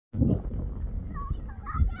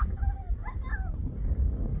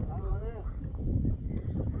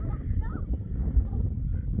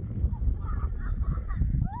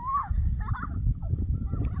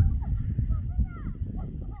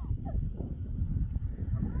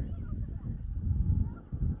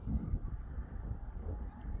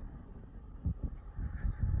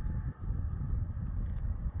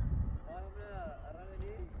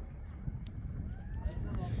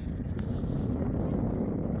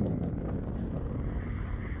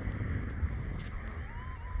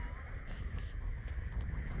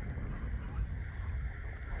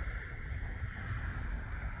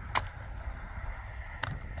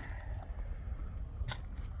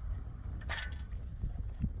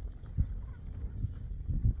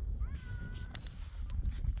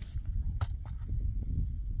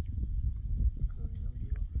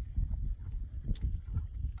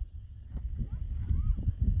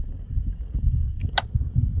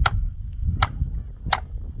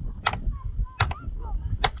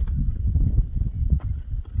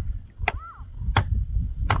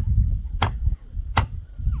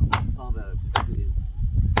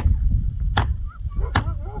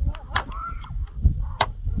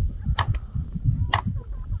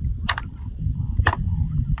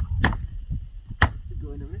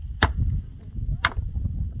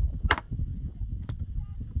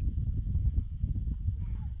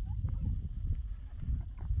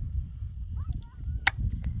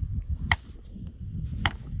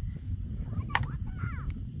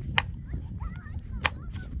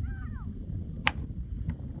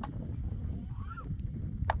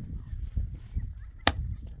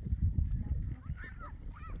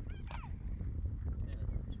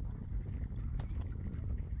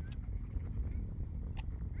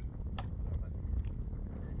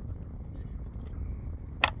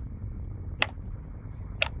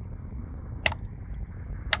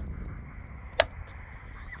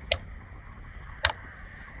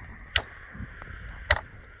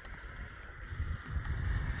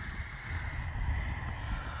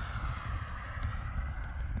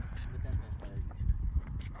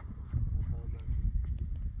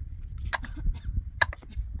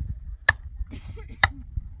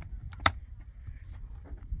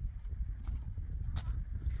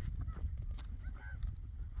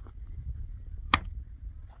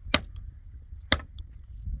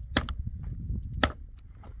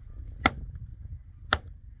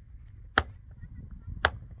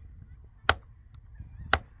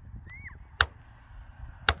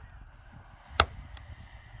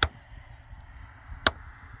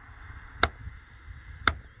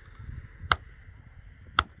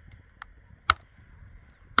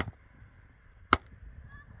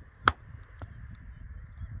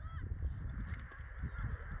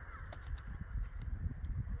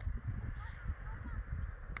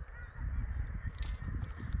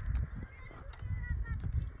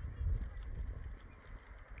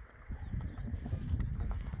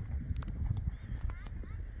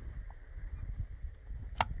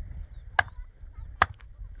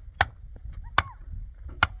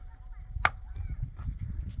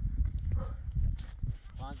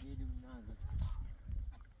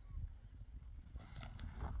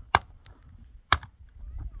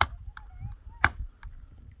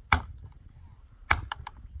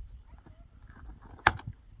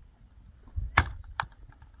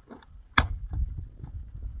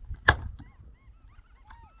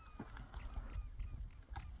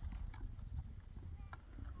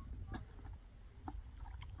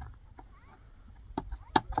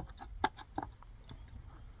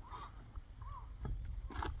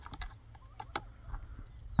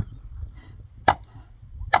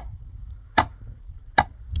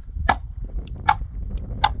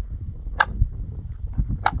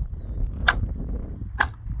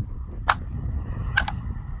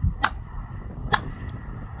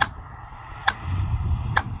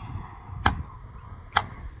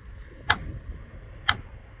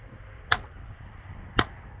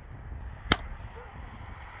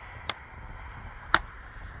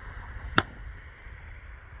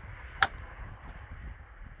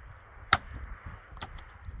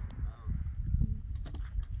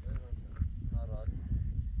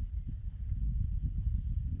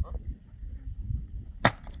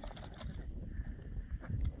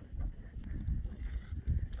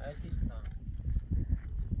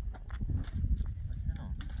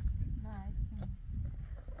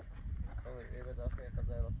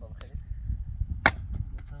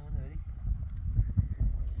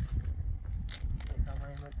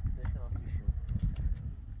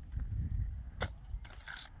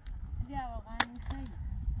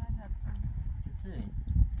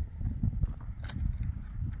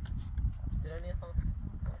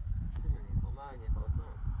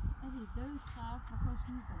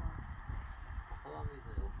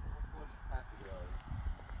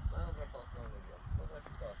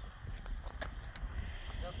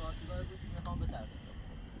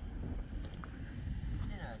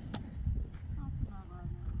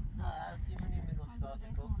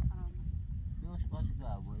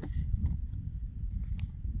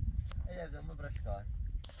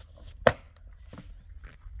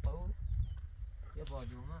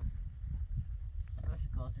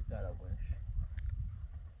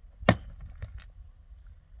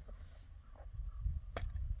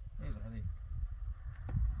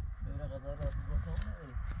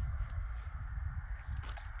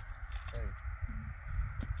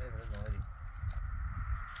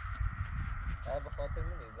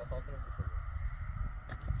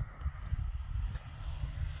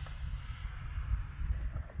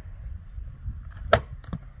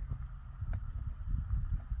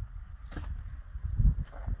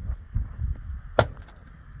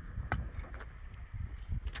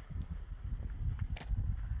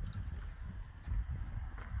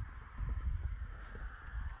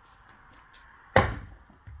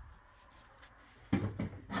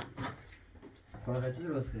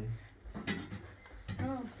خیلی درست کنی؟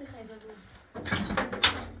 چی خیلی درست؟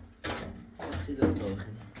 چی درست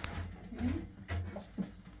آخری؟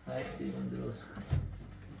 هر چی من درست کنی؟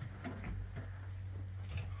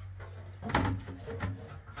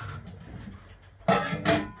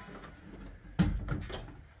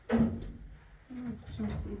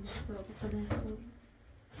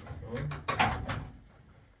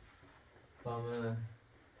 Parvaneh.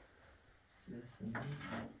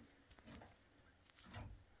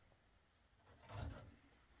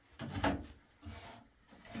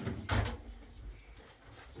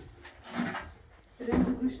 برنج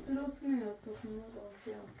گوشت درست میاد تخم مرغ و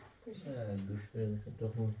پیاز. گوشت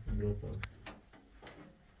تخم درست آخر.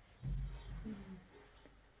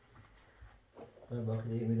 من باقی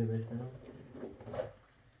میره بشنم.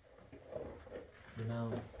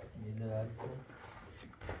 بنام میله برد کن.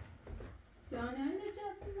 یعنی همین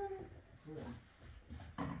جاست بزنه؟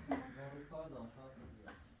 من کار دارم شاید بزنم.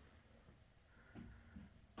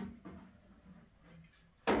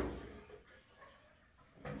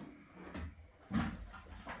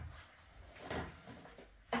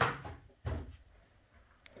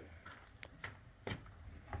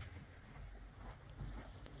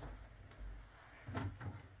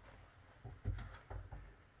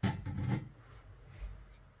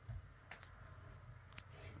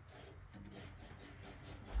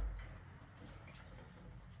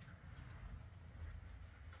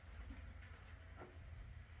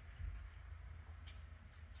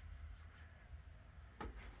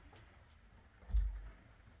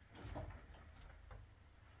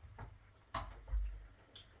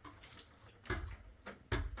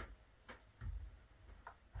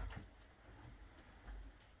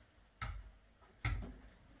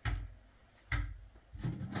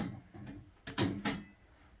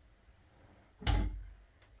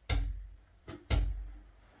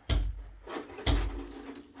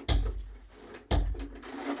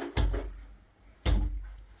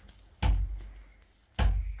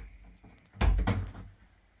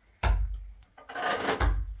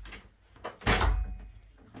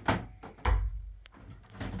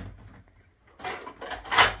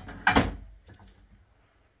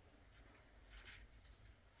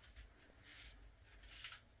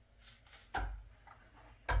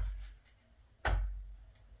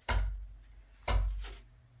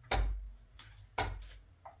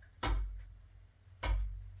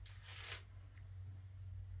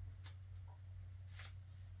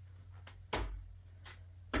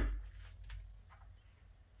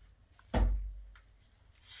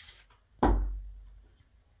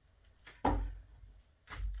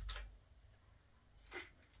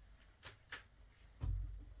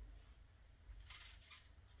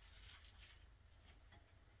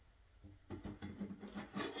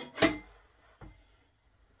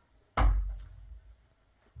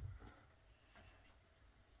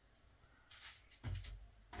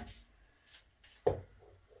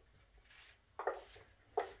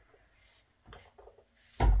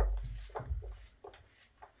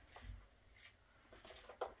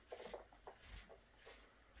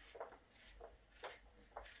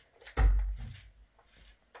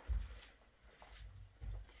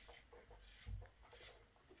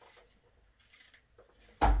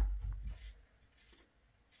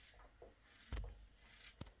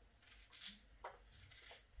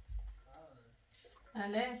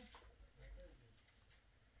 بله.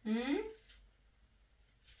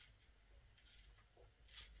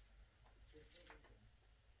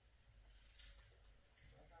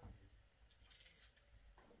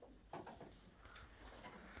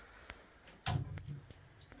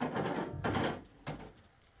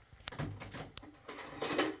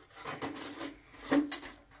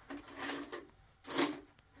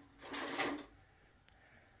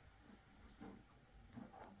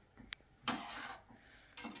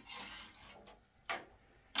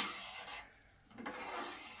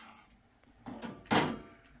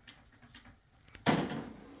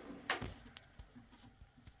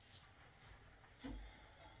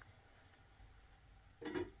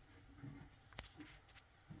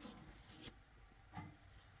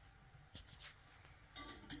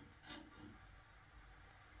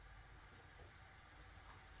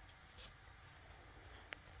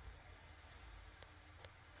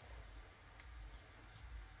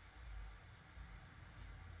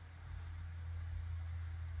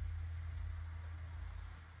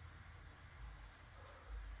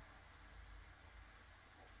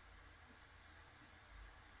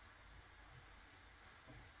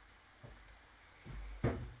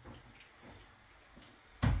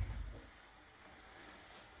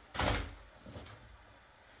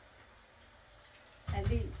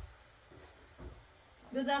 علی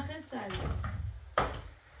به داخل سری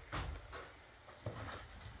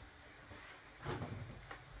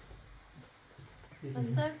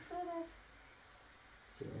اصلا داره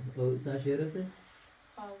او تاشیره سه؟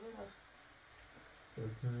 آبه داره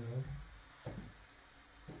درسته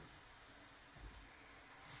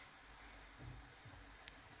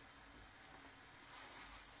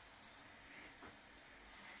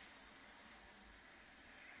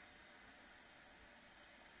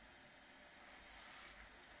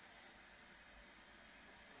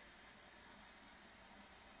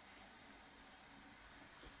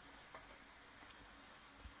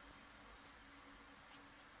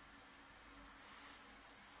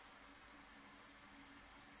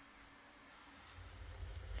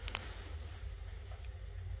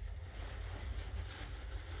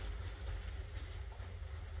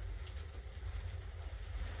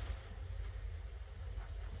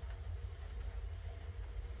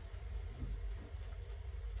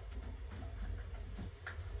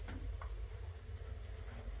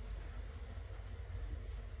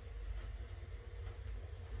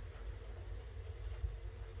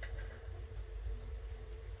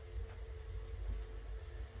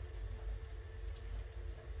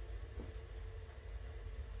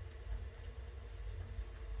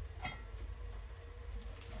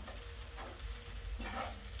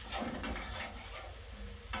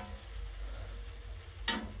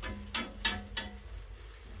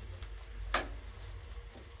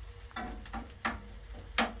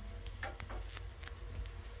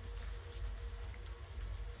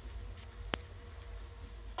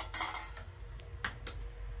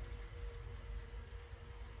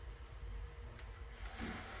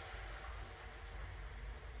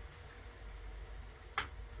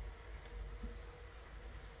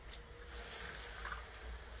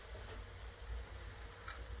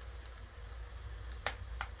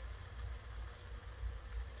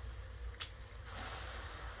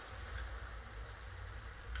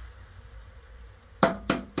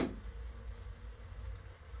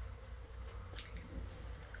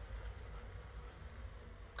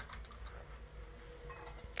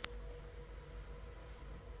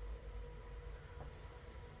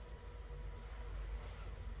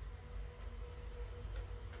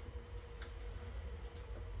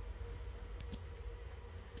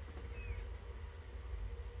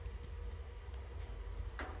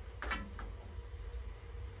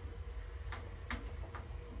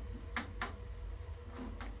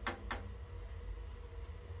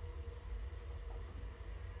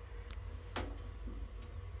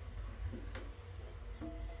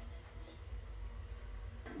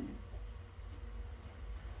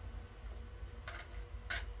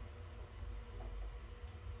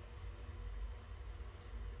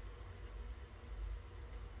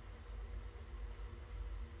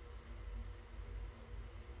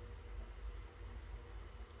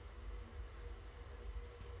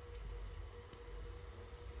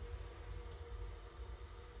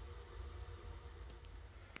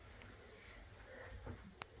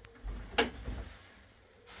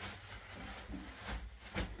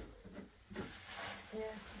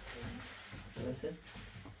درسته؟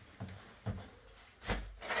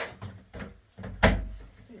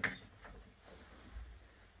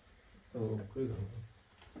 او کجا؟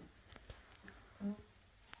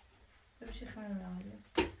 بشه خانم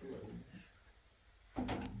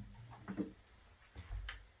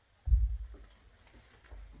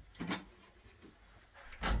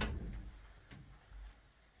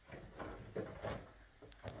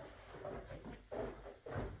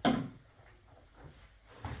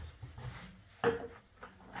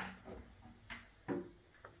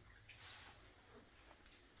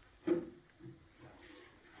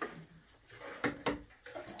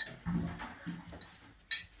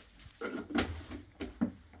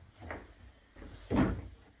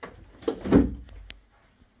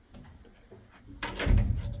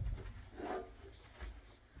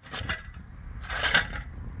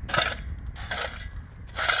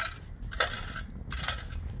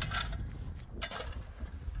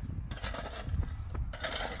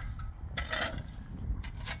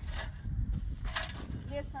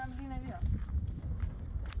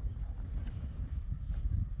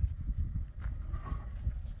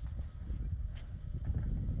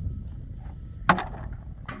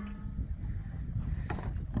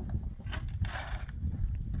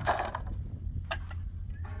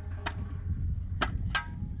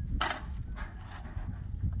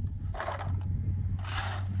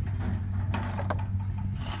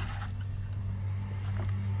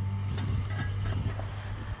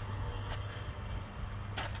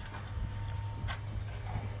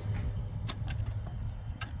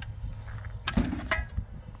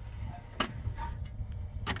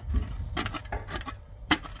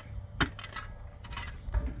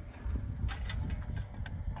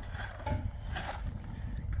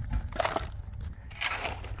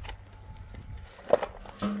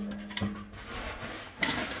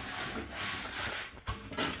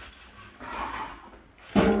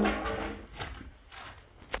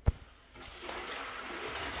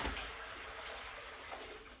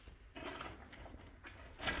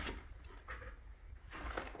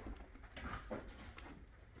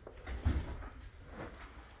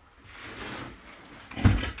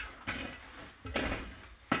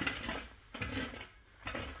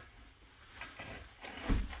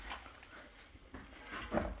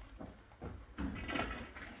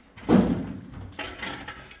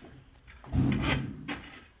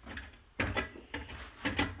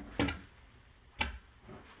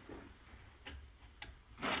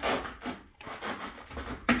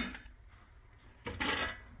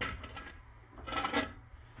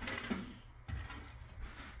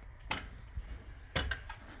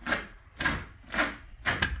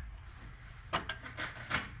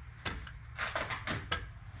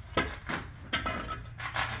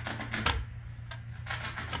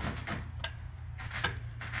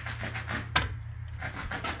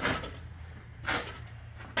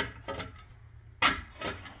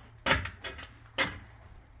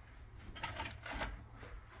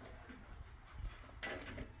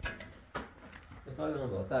سال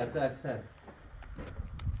با سر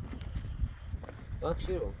bak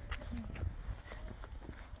شروع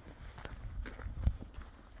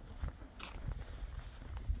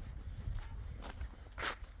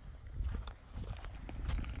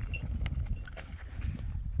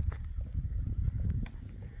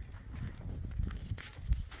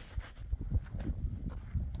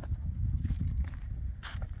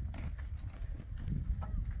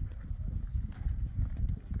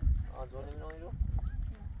آزار نمی‌نوی رو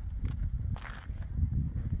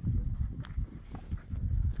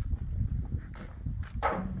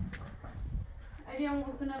Ali on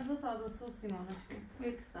kunna zata da så Simona.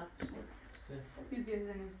 Vilket stack. Vi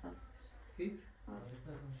bjuder en stack. فیبر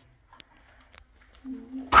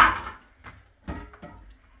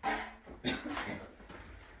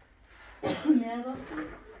Ne bastın?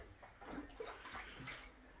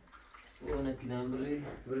 وانا كلام بري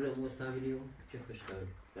برد مستعمليه كيف اشتغل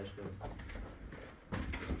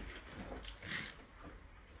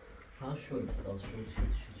ها شو بس شو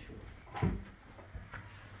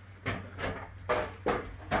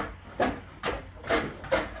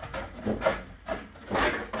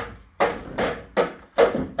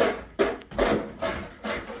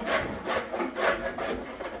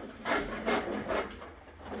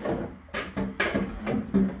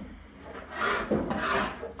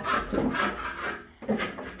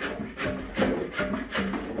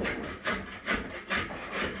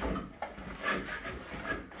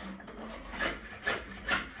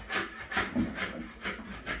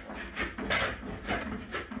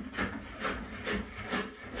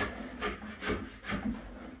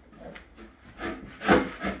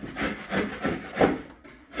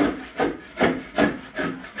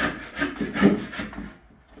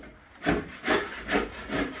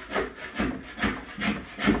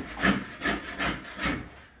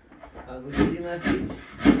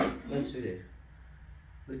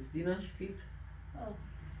Dinash feet? Oh.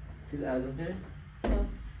 Fil azam here? Oh.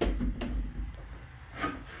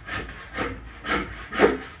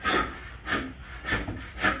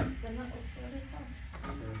 Den har också lite.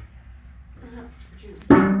 Aha, ju.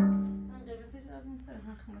 Han lever precis azam för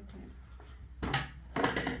han kommer till.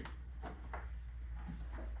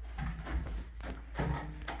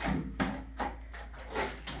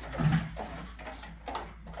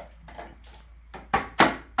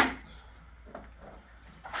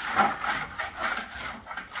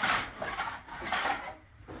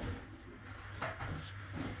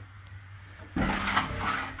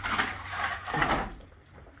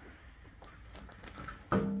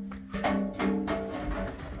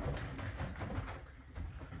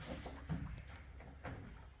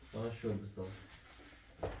 Şöyle sağ.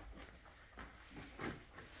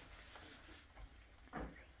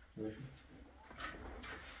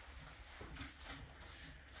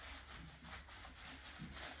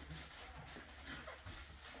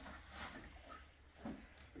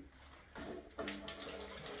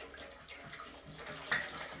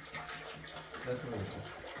 Nasıl olur?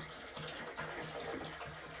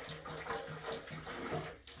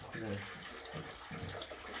 Evet.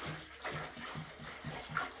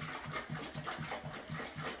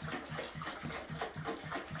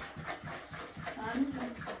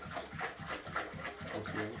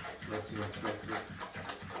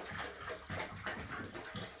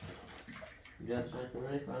 Just right to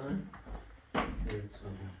right, Parvaneh. It's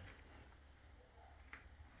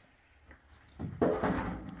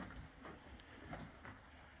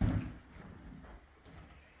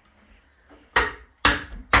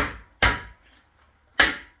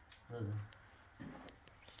Hazır.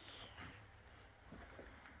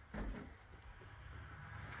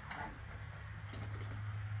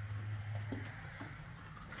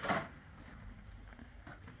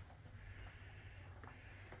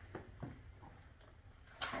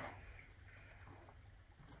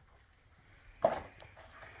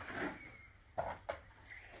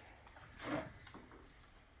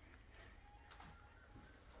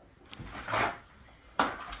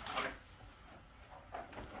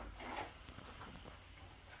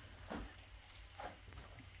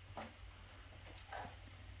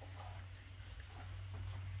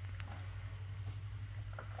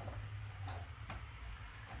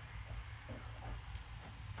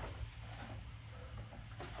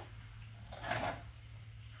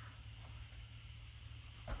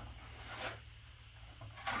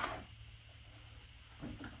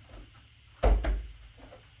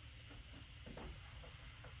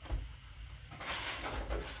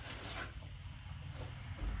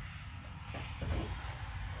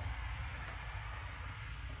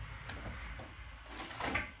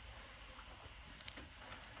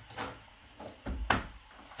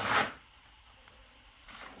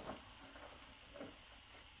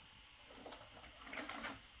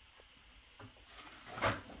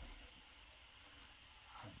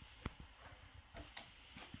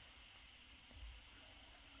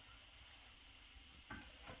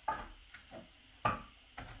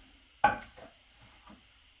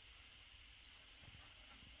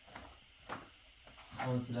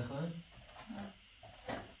 آن تلخان؟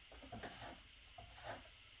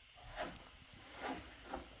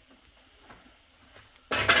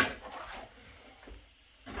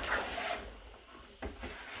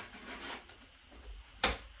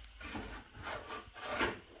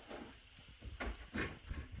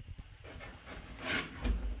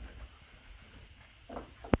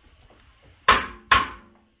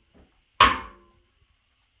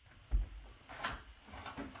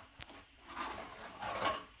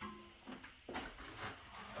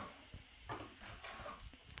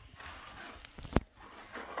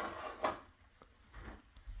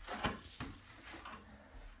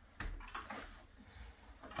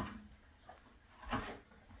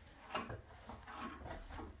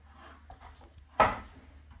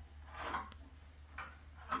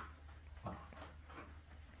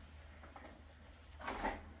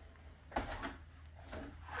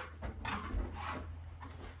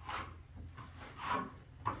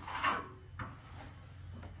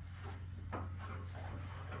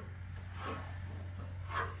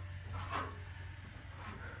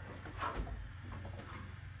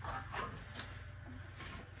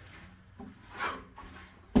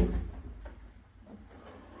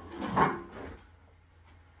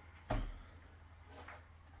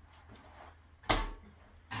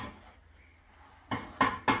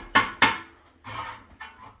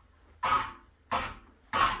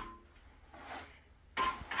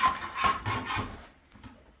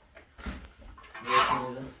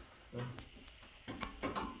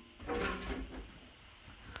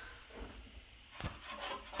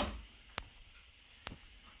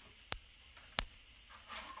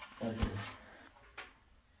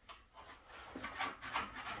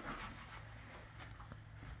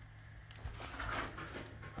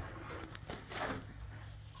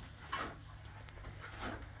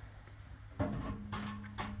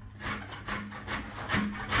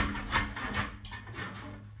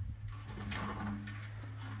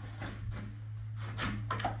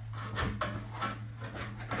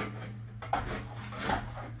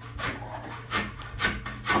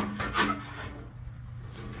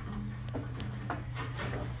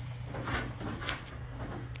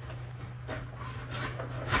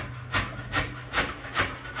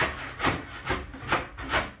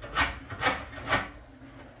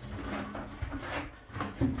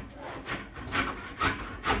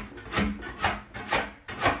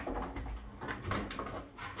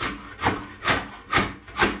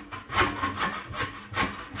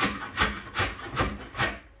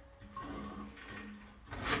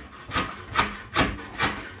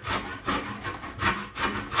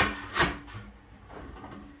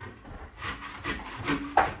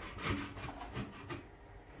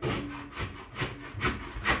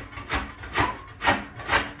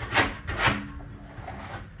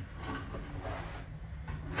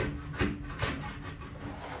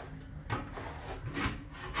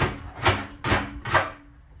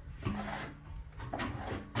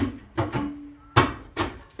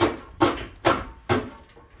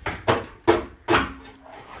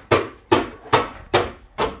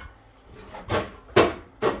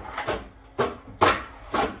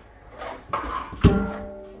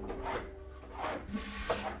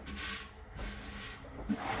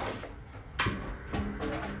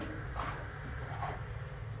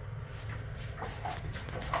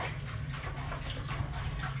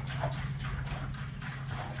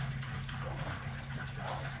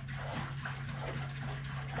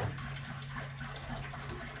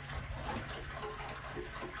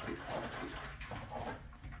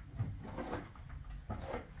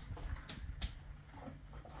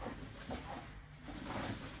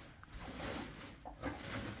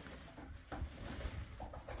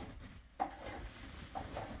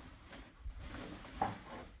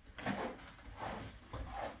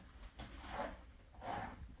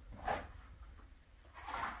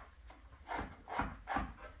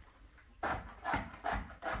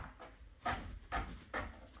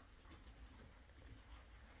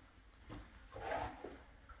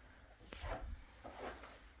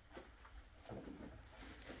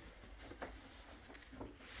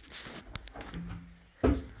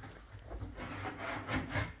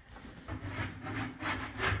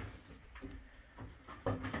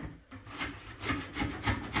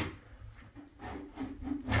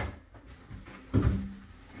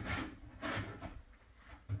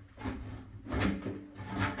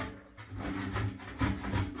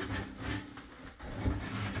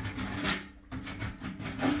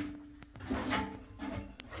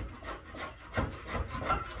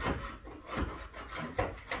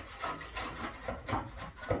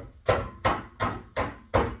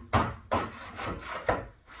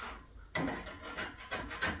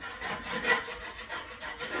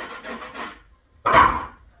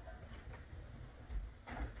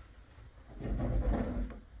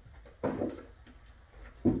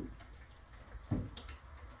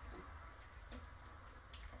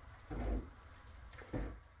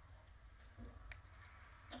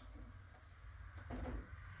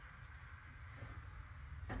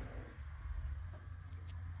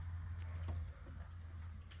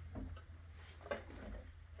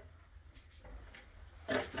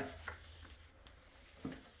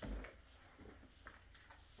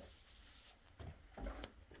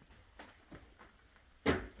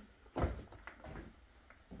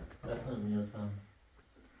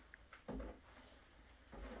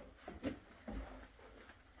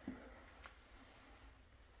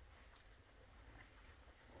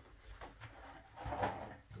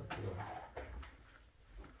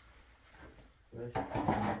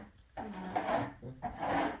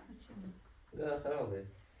 لا خرابه.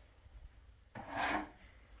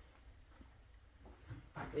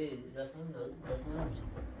 ايه دستمون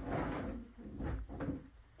نمیشه.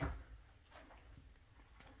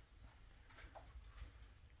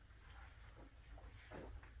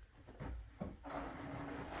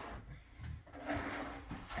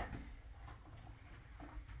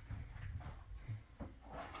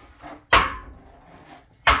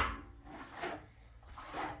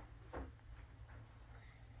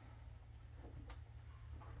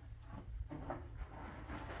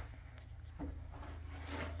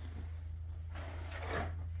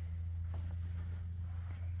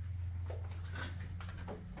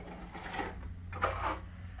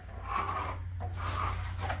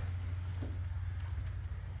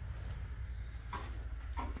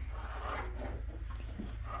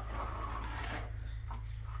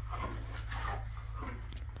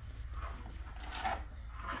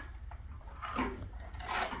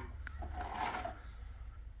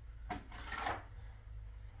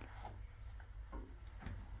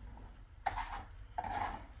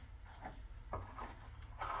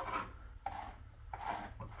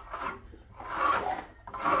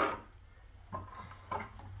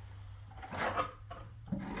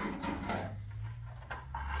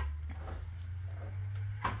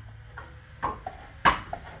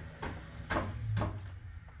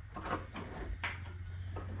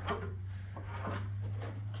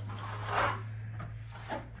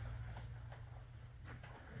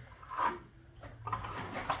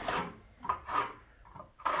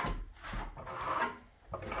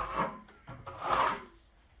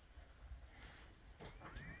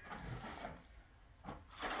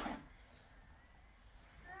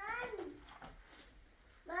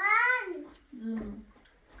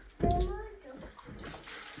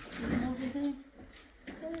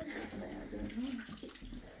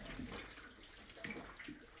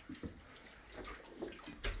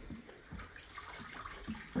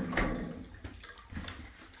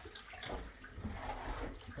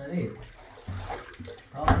 طيب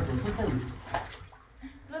بسيطة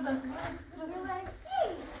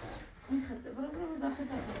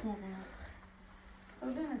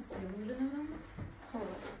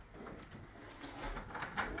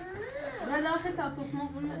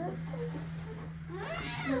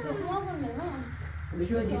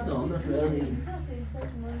شوية دي صامة شوية دي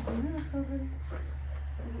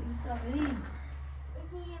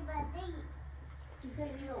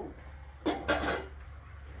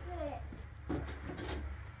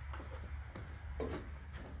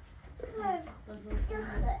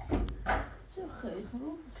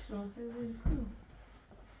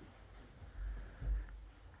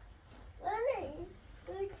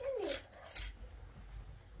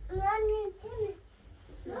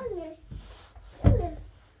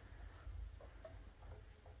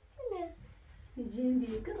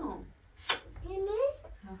Gente, que não?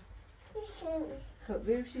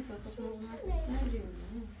 Ver se tá tomando uma gente.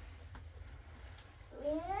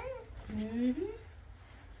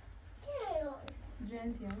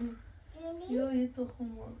 Gente, eu estou com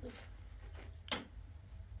moda.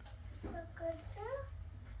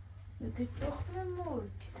 Eu que estou com moda.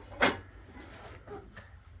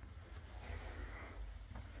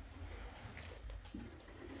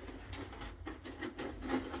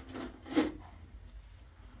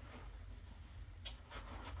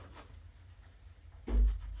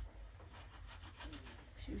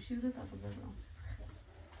 Şurada da bulacağız.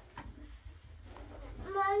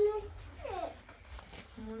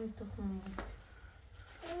 Muito ruim.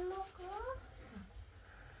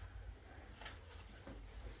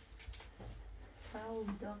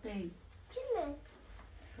 Saúde, ok.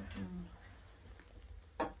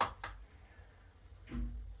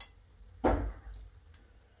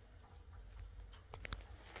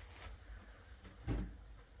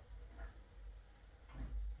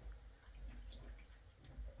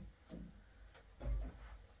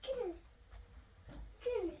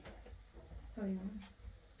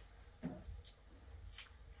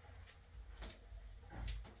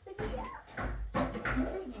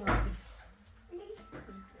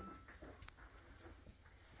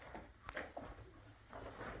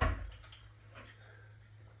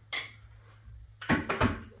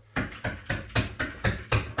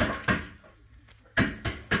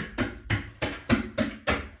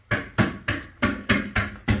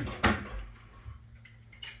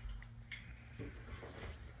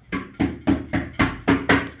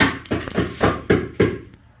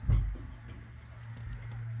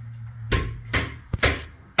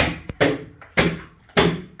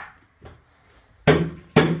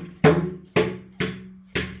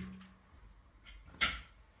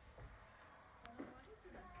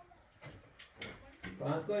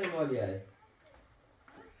 کنی مالیه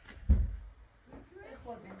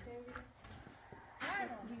خود می‌خوام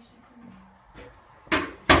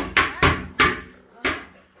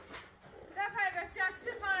دفعه بسیار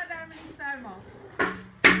خانه در منیستر ما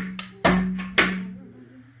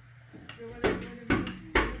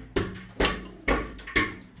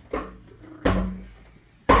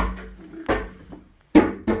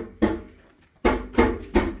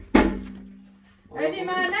ادی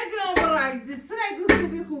من نگرام برای سرگو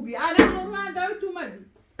خوبی الان من داوت اومدی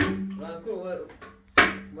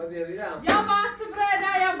ما بیارم یا وقت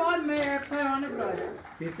براده یا بال می قرانه براده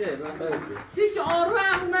سیسه من خواهیسی سیش آرو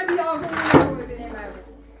اومد بیا آرو ببینیم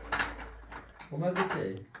اومد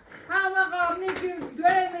بسه همه قابلی که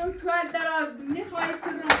دوره منو توال در نخواهی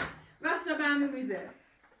کرن واسه به همه میزه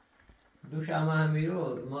دوش همه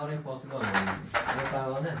میرو ما رو پاسبان ما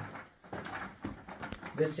پروانه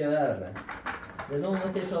بس چرا به نوم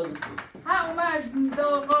تشاد چی ها اومد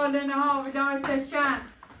دو قالنه ها و دای تشن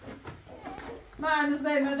من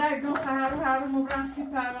زیمدک نو هر مبرمسی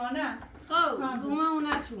پروانه خب دومه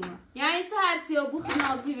اونه چومه یعنی سه هرچی ها بوخی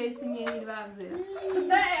ناز بیویسین یه نیل وفزه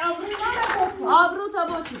ده آبرو ما نبود آبرو تا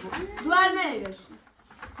با چی بود دوار منی بشی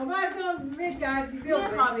خب اگه میگردی بیا یه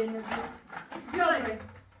خوابی نزید بیا بیا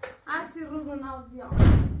هرچی روز ناز بیا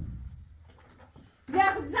بیا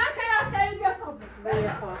زن که خیلی بیا خواب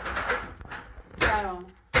بیا خواب برام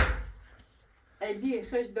ایدی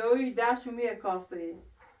خش دویش دستو میه کاسه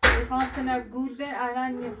میخوام تنه گوده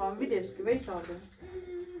الان میخوام بیدش که بیشاده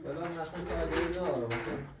ولی مثلا که اینا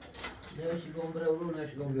مثلا نشی گم بره رو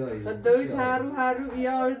نشی گم بیایی دوید هر رو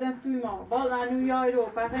یاردم توی ما باز انو یای رو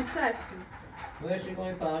پاکن سشکی نشی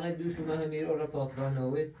گم پاهنه دوش اومده میره رو پاسبان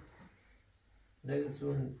نوید دیگه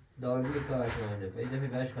سون داربی کارش مانده فایده فی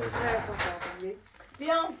باش کارش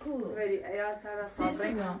بیام کو ولی ایا طرف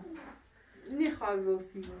سیسی بیام نیخوای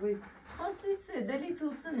بوسی وی خواستیده دلی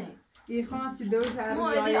توسنه ای خواهم چی دوید هر مو رو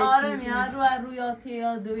الی یای آرم یا رو رویاتی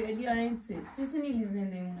یا دوی الی این سیسی نیلی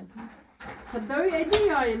زنده مونه کن خود دوی ایدی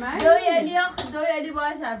یای من دوی الی ها خود دوی الی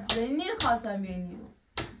باش حرف بزنی نیل خواستم بیانی رو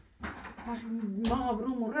ما آبرو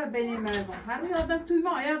مره بین مردم هر رو یادم توی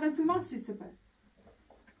ما یادم توی ما سی سپر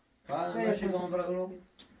پاهنه نشی گم بره رو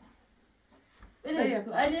بله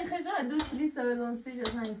الی خجا دوش لیست بردون سیش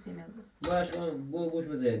از من ایتی نگو باش بو گوش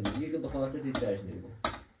بزنی یکی بخاطر تیترش نگو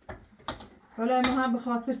حالا ما هم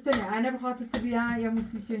بخاطر تنه انا بخاطر تبیان یا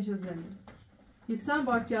موسیشن شزنی هیچسان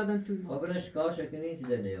باید یادم توی ما برش کار شکنی چی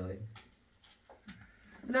دنه یای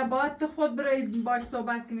نه باید تو خود برای باش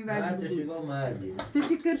صحبت کنی هر وجه چه بود شگاه مردی تو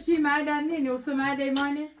چی کرشی معدن نی نوسو معد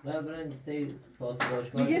ایمانه نه برن تی پاس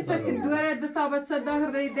داشت دیگه تو که دوره دو تابت صدا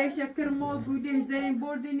ری دیش کر ما گودش زنین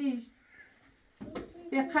بردی نیش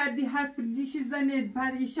یه قردی حرف دیش زنید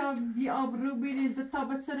بر ایشا بی آبرو بینید دو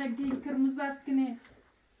تابت سرگین کر مزد کنه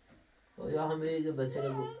یا همه ایگه بچه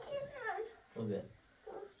رو خوبه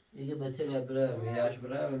ایگه بچه رو بره میراش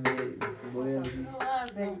بره و باید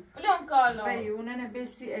ولی اون کالا بری اونانه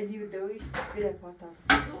بسی الی و دویش بره پاتا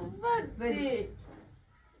وردی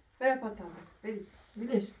بره پاتا بری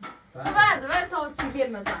بیلش ورد تا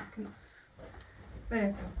سیگل مزن کنم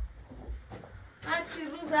بره هرچی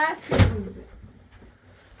روز هرچی روزه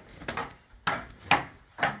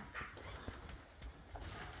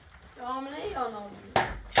آمنه یا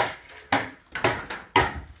نامنه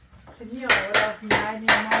خیلی آورد میانی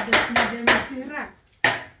ما دستیده میشی رک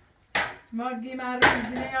ما گی مرد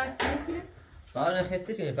زینه یا چیزی پاهنه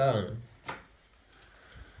خیلی کنی پاهنه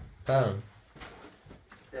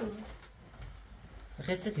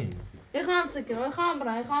خیلی کنی يخام سكر ويخام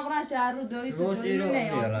برا شهر ودوي وصلي له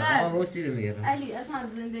ميرا وصلي له ميرا علي اسمع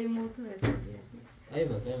زين دي موت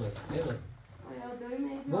ايوه يا دوي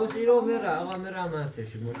ما وصلي له ميرا ميرا ما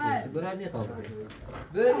سيش مشكلة برادي قبل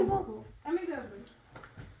بري امي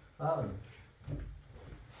بابا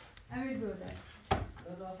امي بابا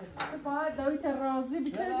بعد دويت الرازي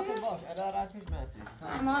بتشدي باش انا راتش ما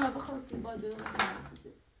سيش ما انا بخلص بعد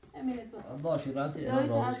امين باش راتي دوي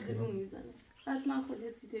تقدرون میزنه بعد من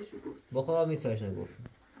خودت چیتشو گفت بخوام میساش نگفت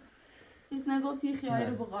هیچ نگفتی خیالی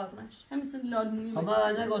رو بقارنش همین لالمونی خب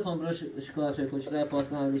من نگفتم برش شکایت کشته پاس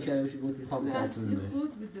کنم بیچاره بشه گفتی خواب ترسون بشه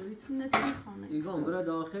خود بدوی تو نتون خانه ایگان برای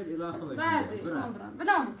داخل ایلا خواهش برم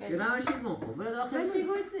بدام که ایلا همشی کن خب برای داخل باشی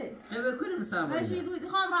گویی خیلی بکنیم مثلا باشی گویی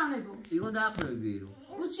خواهم راه نبود ایگان داخل بیرو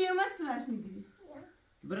او چی اومد سرش میگیری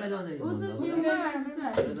برای لا نریم او چی اومد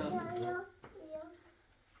سرش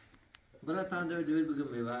برای تان دوید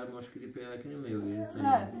بگم میوه هر مشکلی پیدا کنیم میوه سری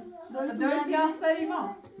دويت يا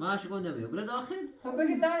سليمان ماش قول نمیو برای داخل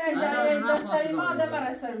فبقي دا سليمان ده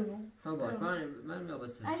مرة سلمو خب باش من میام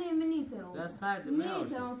بس علی منی ترون بس سرد منی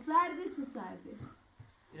ترون سرده چه سرده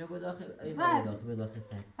اینو بداخل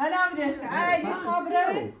سن هلا بديش عادي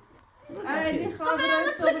خبره عادي خبره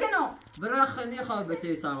سكنو براخني خواب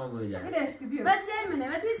بسي سامان بوجه بديش كبير بس منه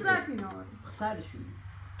ما تسراتينو خارشي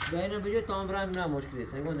بينه بيجي تام رنگ نه مشکلی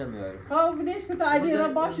است نگم میاره خب بديش كنت عادي را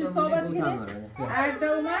باشی صحبت کنی عرض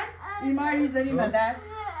اومد ایماری زنی مدر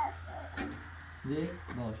دی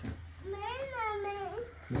باشه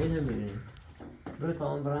میریم برو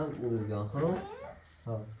تام برام اونجا خب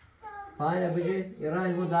ها پایین بيجي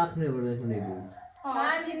يراي مو داخل ولا هنا يقول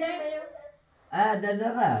عندي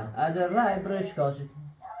ادر راه برش کاشی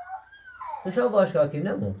شو باش کاکی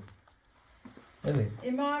نمو ببین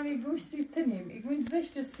امامی گوش سیتنیم ایگون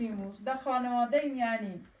زشت سیمور ده خانواده ایم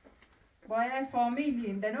یعنی باید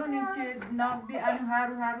فامیلیم دنونیم که ناز بی انو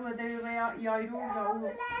هر و در یایرو و او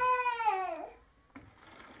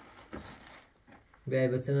بیای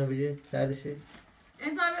بسنه بجه سردشه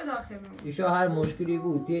انسان داخل ایشا هر مشکلی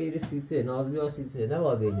بود یه ایره سیتسه ناز بیا سیتسه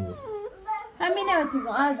نباید بینیم همینه بتیگم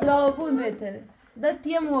از رابون بهتره ده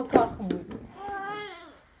تیه موکار خمود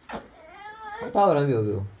تاورم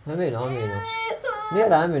بیو همینا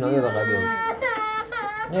نیره همینا یه بقیه بیو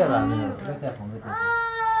نیره همینا بتخون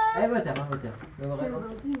ای بتخون یه بقیه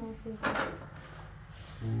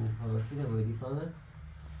چی نباید دیسانه؟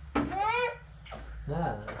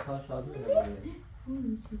 نه خواه شادی نباید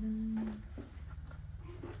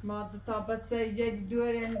ما دو تابت سیجه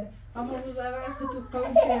دورند اما روز اول که تو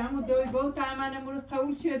قول شده اما دوی باو تعمل امروز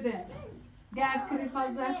قول شده گرد کری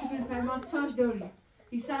خوازده شکل فرمات ساش دوری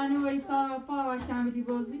ایسانو و ایسا پا و شمدی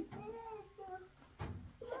بازی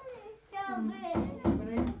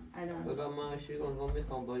بابا من شیرگان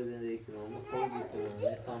میخوام باید زندگی کنم خیلی کنم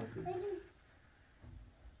میخوام شد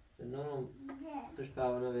نام توش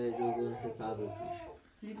پروانه به جوگون 300 رو پیش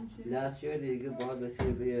last year دیگه باید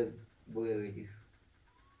بسیر بری بوی ویدیش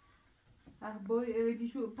بوی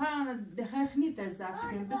ویدیشو پرانه دخیخ نیت در زفش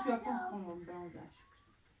کنیم بس یا کن خونم برام زفش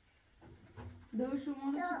دو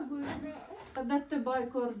شما رو چی بوی قدرت بای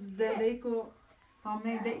کر زده که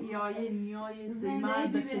همه ده ایایی نیایی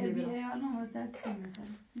زیمان بچه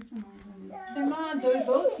برام ما دوی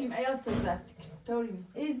بودیم ایال تزفت طوریم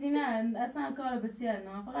ایزی نه اصلا کار بسیار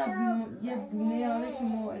نه فقط یه بونه آره که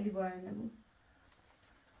مو علی باید نبود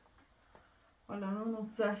حالا نو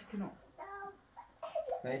نتزش کنم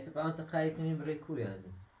بایسته با انت خیلی کنیم برای کوری هنده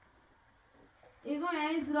ایگو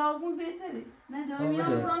یعنی زراغون بهتری نه دومی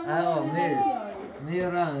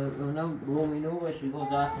میرن اونا رومینو باشی گو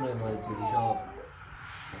داخل باید توری شاب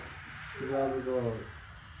چرا بگو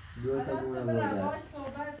دو تا بونه بوده باش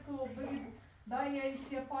صحبت کو بگید دا یه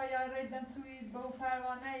استیفا یا ریدن توی با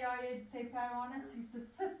پروانه یا یه تی پروانه 300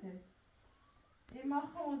 این ما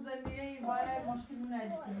خون زمیره این باید مشکل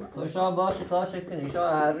ندیدیم خوشا باشه کاشه کنی شا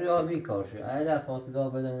هر روی بی کاشه اگه در فاصله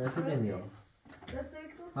بدن نشو نمیاد دسته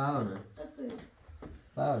بکن پروانه دسته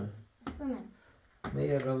پروانه بکن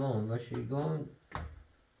میگه روان باشی گون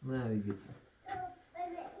نمیگیسی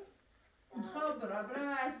خب برای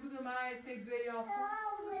اش بگو ما پیک بری آسان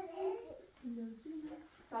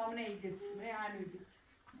تامنه ایگیت ریحانو ایگیت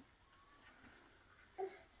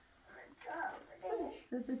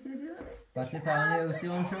بچه پروانه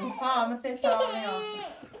اوسیون شو؟ ها مته تامنه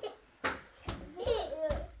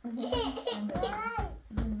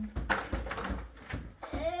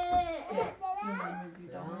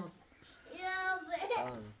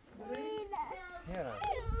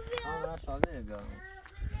آسان شاده بیارم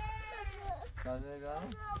شاده بیارم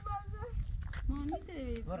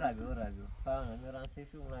برو پروانه میرن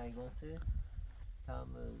تیشو اون ایگانسه هم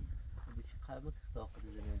بیشی قلبه که داخل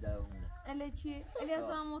زمین در اونه اله چیه؟ اله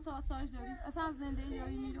اصلا متاساج داریم اصلا زندگی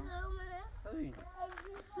داری میرو ببین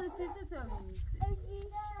سوسیسه تا میمیسی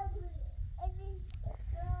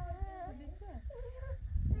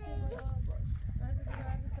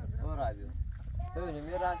برو بیار ببینیم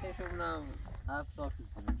یه رنگشو اونم افزار شد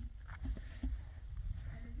کنیم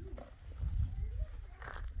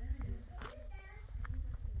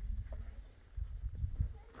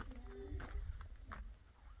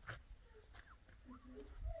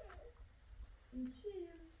این چیه؟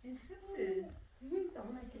 این خطه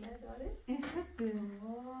تمام کله داره؟ این خطه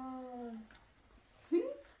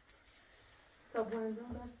تا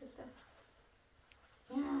بایدان دسته تا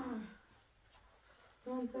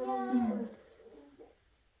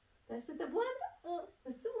دسته تا بایدان؟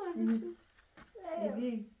 بچه بایدان؟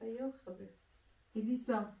 ایلی ایو خبه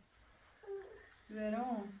الیسا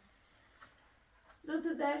برام دو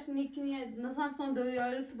تا درش نیکنیه مثلا چون دو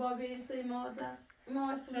یارو تو با بیرسه مادر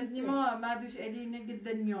خدنی ما مدوش الی نگه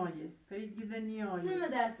دنیایه پرید گه دنیایه چه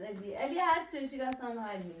دست الی هر چیشی گستم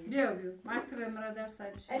هر میگه بیو مکره مرا در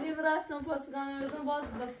سرش الی رفتم پاسگان بردم باز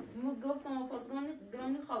گفتم پاسگان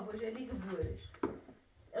گرانی خواب باشه الی که بورش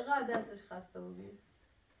اقعد دستش خسته بودی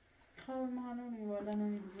خواه معنونی والا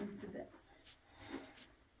نمیدونم چه ده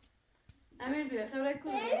امیر بیا خبره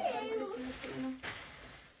کنم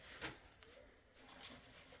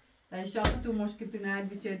شاید تو مشکل تو نهر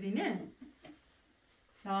بیچردی نه؟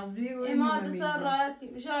 نازبی و امادتا راحتی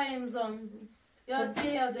میشه امضا میگو یا دی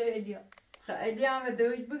یا دو الیا خیلی هم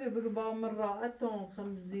دوش بگه با من راحتون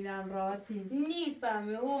خمزینم راحتیم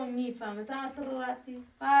نیفهمه او نیفهمه تا راحتی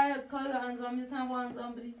هر کار انجام میده با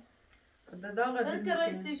انجام بری داغ که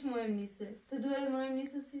رئیسش مهم نیسته تو دوره مهم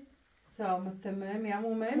نیستی سلامت مهم یا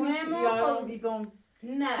مهم یارم ایگم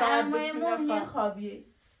نه مهم نخوابیه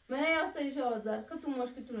من یا سریش آزر که تو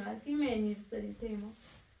مشکلتون هستی معنی سری تیما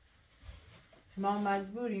ما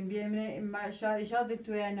مجبوریم بیایم شاید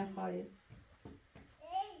توی نخواهی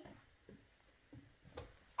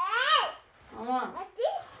ماما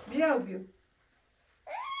بیا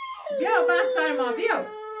بیا بس سر ما بیا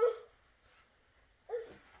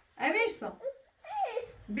امیرسان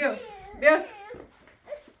بیا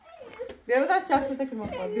بدا چفت تکر ما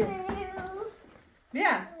پاد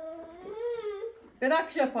بیا بدا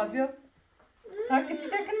کشا پاد بیا تاکتی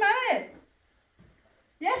تکر ماره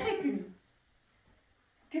یا خیلی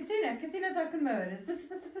کتینا تاکر ماره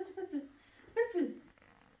بس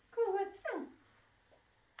کوهتنا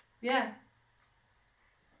بیا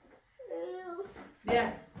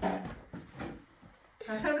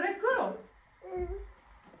خبره کرو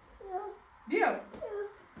بیا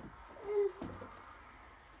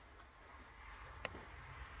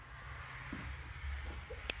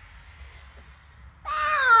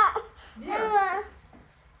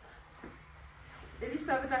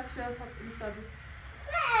Elisa bedak zelf op Elisa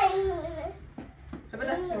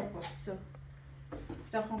bedak zelf op zo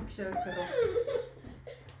daar gaan we zo کرو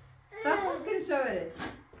daar gaan we zo weer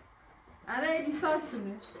انا Elisa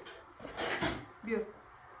üstüne بیا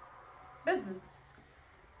بزن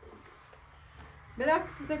bedak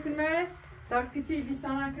تکن مره تاکتی Elisa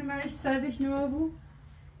نکن مره سردش نوابو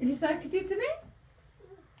Elisa کتیت نه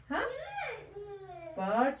ها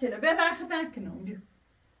بار چرا بیا داخل کنم بیا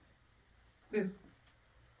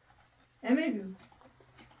Emir biju.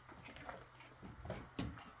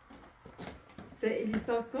 Se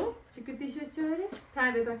Elisa ko, çıkı dişe çare.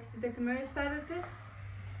 Tane de kamera sardı.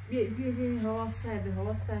 Bir hava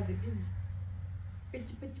sardı biz.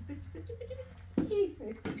 Pıçı.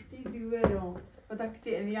 Diyorum. Badak te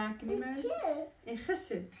Emiran kelime.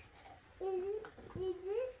 Xışı.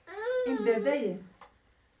 İndedeye.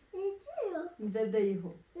 İndedeye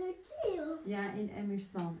ho. Ya in Emir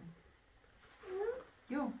Sam.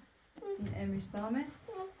 Yo. این امیرسامه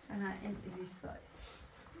انا این الیسا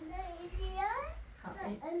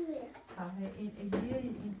این الیه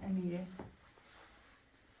این امیره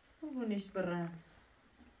بونش برن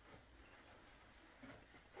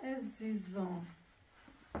عزیزان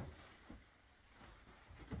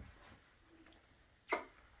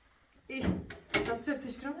ايش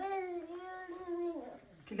تصرفتش كرم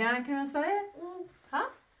كلها كمان صاير ها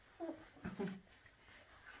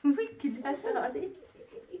وي كلها صاير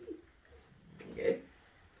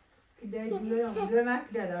Kile güle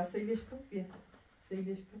der. Seyleş kop ya.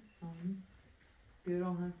 Seyleş kop. Görün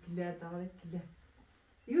ha kile davet kile.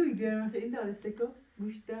 Yuh görün ha indi ale seko.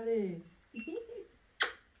 Müşteri.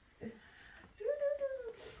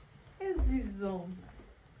 Azizom.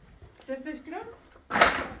 Serteş kram?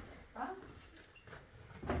 Ha?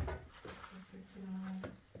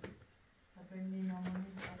 Sabeni namını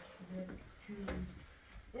takdir.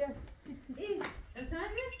 Ya. İyi.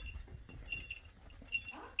 Sence?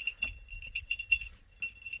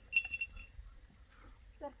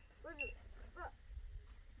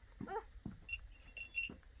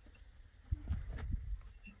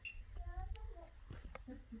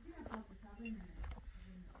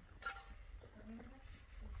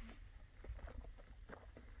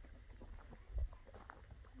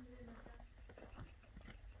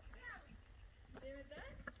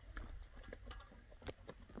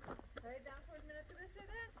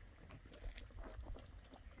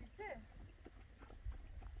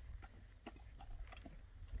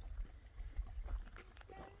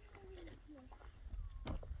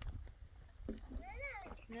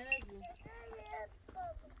 Nerede?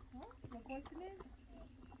 Ha? Yaparken?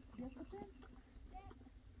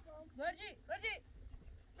 Gorgi.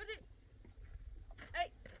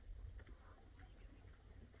 Hey.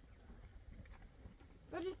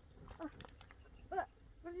 Gorgi. Bırak.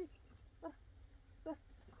 Gorgi.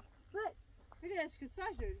 Bırak. Bir de eski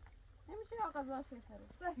saç dövüyor. Hem şey arkadaşlar şekerim.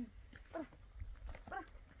 Bırak.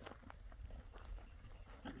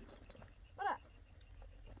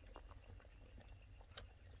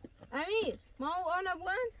 Amir, ما و آنا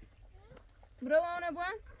بوند؟ برو اونه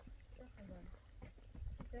بوان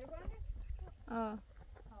آه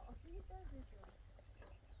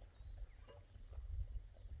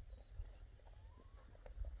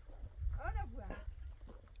أنا بوان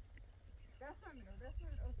دستم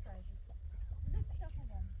أوسايد ليش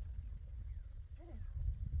تفهمون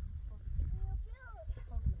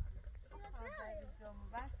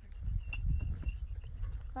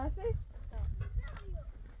خاصش؟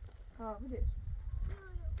 ها بدش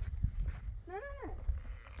نه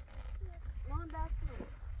من دست رو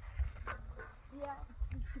بیا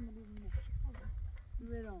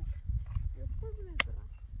برام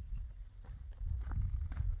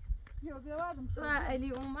یا بیاوردم تو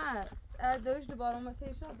علی اومد دوش دوباره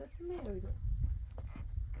متیش عادت میویدو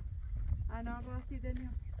أنا راتي دنيا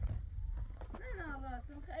نه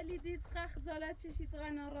ناراتم خیلی دید خزالت چشی چقدر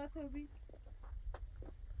ناراتو بی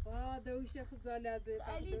دوش خزالت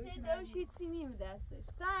علی دوش هیچ نیم دستش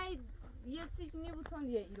تا یه چیز نیبوتون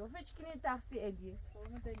یه ایرو فکر کنی تحصی علیه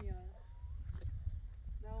قوم دنیا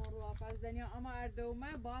نه اون رو آفاز دنیا اما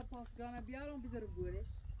اردومه باید پاسگانه بیارم بیدر بورش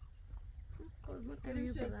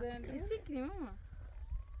کنیم شزن چی کنیم اما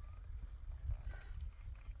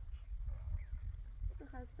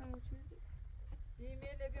خستم چی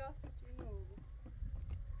ایمیل بیاد تو چی نو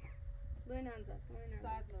باید انزد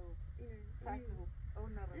سرد نو سرد نو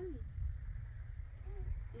اون نرم این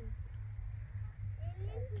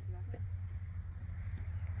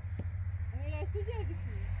Elisa geldi ki.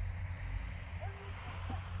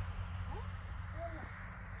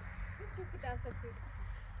 Bir şu kadar satıyor.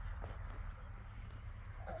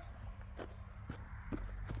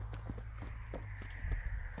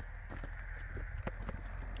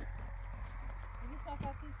 Elisa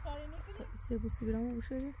fatih iskari ne kadar? سه بوسی برامو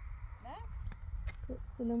بشوری؟ نه؟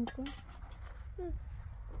 سلام کن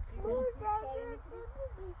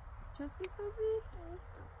چه صفه بی؟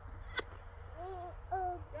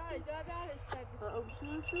 Ya daha işte.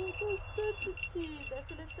 شو تو سرتی دست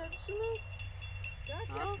سرشونه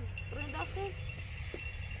Gerçekten. برای داخل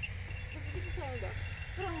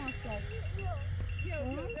برام سر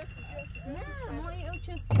نه ما این او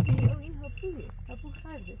چه صفه او این هپوه هپو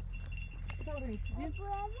خرده بیا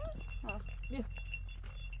بیا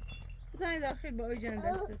بتانی داخل با او جن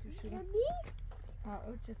دسته تو شروع ها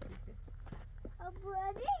او چه صفه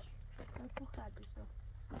هپو خرده شو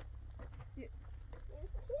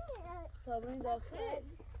تابونی داخل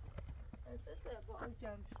دسته با او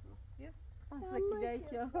جمع شو بیا Asla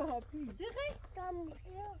gideceğiz ya. چه خیلی؟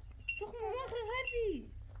 تو خب مامان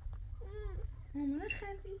خردی مامان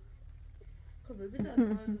خردی خب ببید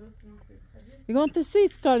مامان درست نسید Jag har inte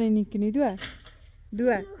sett skaliniken i du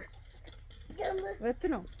är. Vet du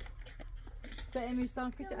nå? Sen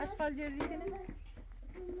emistan kış aşkal geldiğini.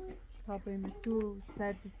 Tabii mi tu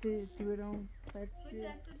sertti durum sertti. Bu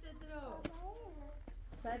dersi Pedro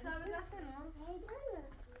Serti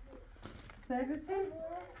Sertti.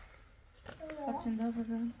 Kaçında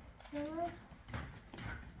hazırlanın?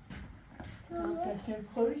 Arkadaşlar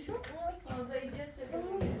konuşuyor. Ağza yiyeceğiz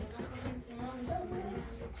çekelim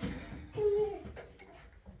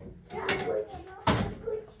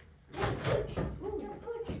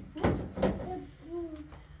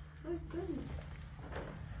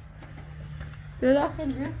بیا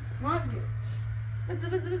داخل بیا ما بیا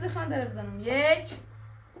بزه خان داره بزنم یک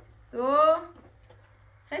دو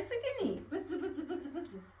خیلی سکنی بزه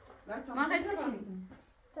ما خیلی سکنی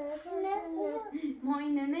ما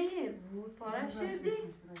این ننه بود پاره شردی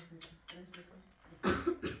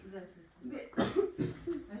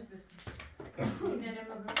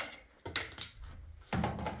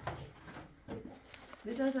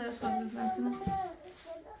بذار تاش خواهد بزنم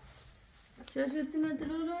چه شدی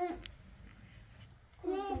ندارم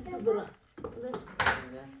برا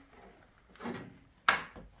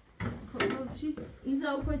خب چی؟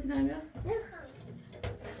 ایزا او پایت نبیا؟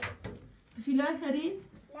 فیلای خرید؟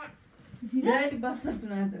 نه دی باسه تو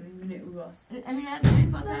نداریم نه او باس امینه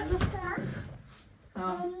داریم با درد؟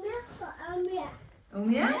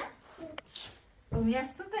 اومیه؟ اومیه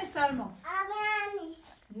است تو سلما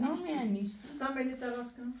اومیه نیست تا میلی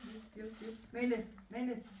تراس کن میلی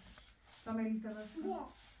تا میلی تراس کن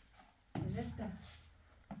نتا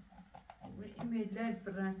والإيميلات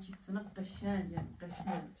برانشي قشانج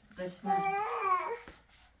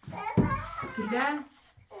كده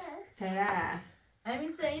ترى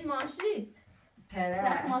امیسه این ماشید ترى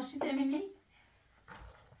سخ ماشید امینی؟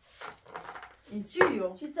 این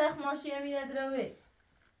چیو؟ چی سخ ماشی امینه دروه؟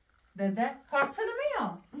 دادا کارتسنو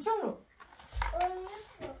میام نشورو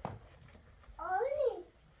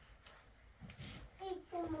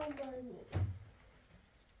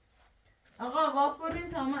آقا واقع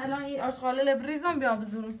برین تا ما الان این آشغاله لبریزم بیام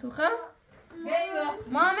بزورم تو خب؟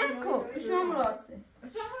 محمد کو شما راسته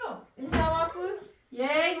الیسا واپور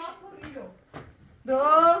 1 2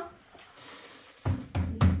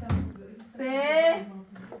 3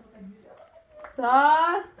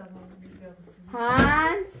 4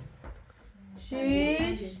 5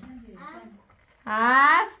 6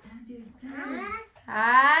 7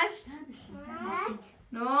 8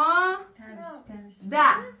 9 10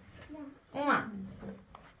 اومد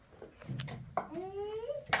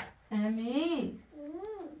امیر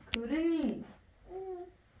کورنی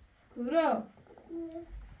کورو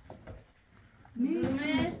نیست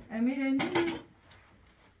امیر نیست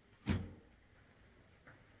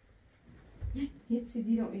یه چی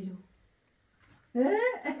دیرم ایجو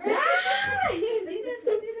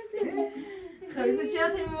خیلی چی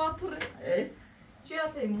هاتیمو واپوره چی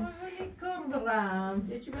هاتیمو کن برم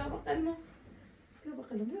یه چی بیا بقلمو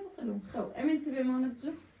خب امیر تی بماند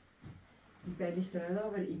جو بعدش داره دا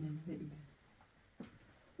ولی اینه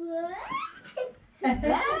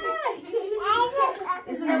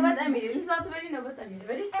ایسا نوبت امیر ایسا تو ولی نوبت امیر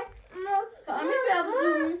ولی تو امیر بیا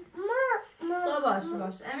بزرم تو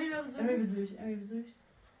باش امیر بیا بزرم امیر بزرش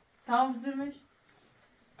tamam bزرمش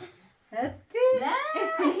هدی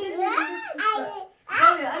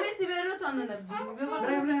بابا امیر تی برو تانه نبزرم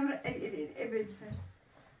برم ابد فرس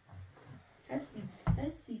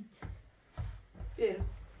هسیت برو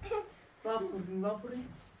واپوری